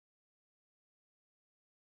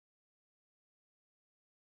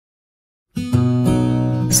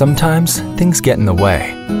Sometimes things get in the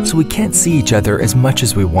way, so we can't see each other as much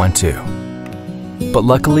as we want to. But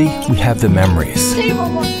luckily, we have the memories.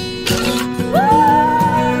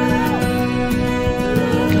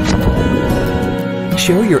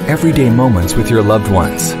 Share your everyday moments with your loved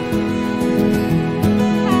ones,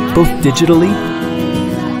 both digitally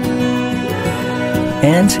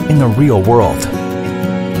and in the real world.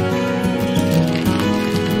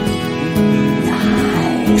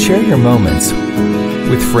 Share your moments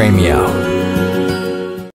with Frameo.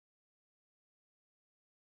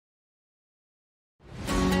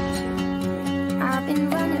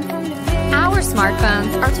 Our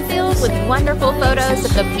smartphones are filled with wonderful photos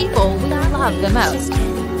of the people we love the most.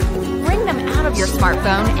 Bring them out of your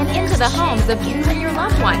smartphone and into the homes of you and your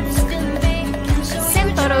loved ones.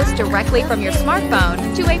 Send photos directly from your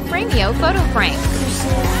smartphone to a Frameo photo frame.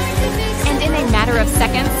 And in a matter of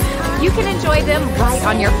seconds, you can enjoy them right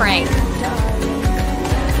on your frame.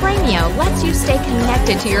 Frameo lets you stay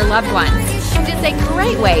connected to your loved ones and is a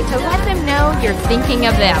great way to let them know you're thinking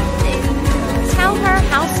of them. Tell her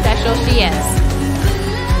how special she is.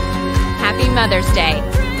 Happy Mother's Day.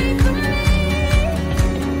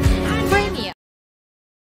 Frameo.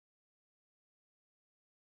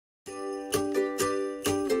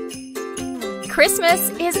 Christmas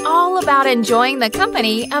is all about enjoying the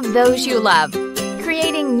company of those you love,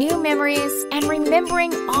 creating new memories, and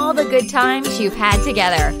remembering all the good times you've had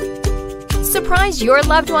together. Surprise your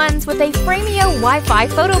loved ones with a Frameo Wi-Fi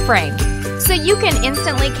photo frame, so you can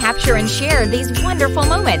instantly capture and share these wonderful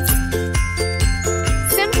moments.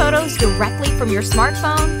 Send photos directly from your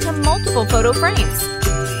smartphone to multiple photo frames,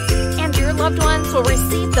 and your loved ones will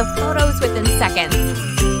receive the photos within seconds.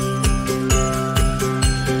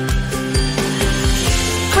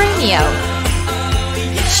 Frameo.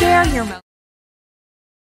 Share your moments.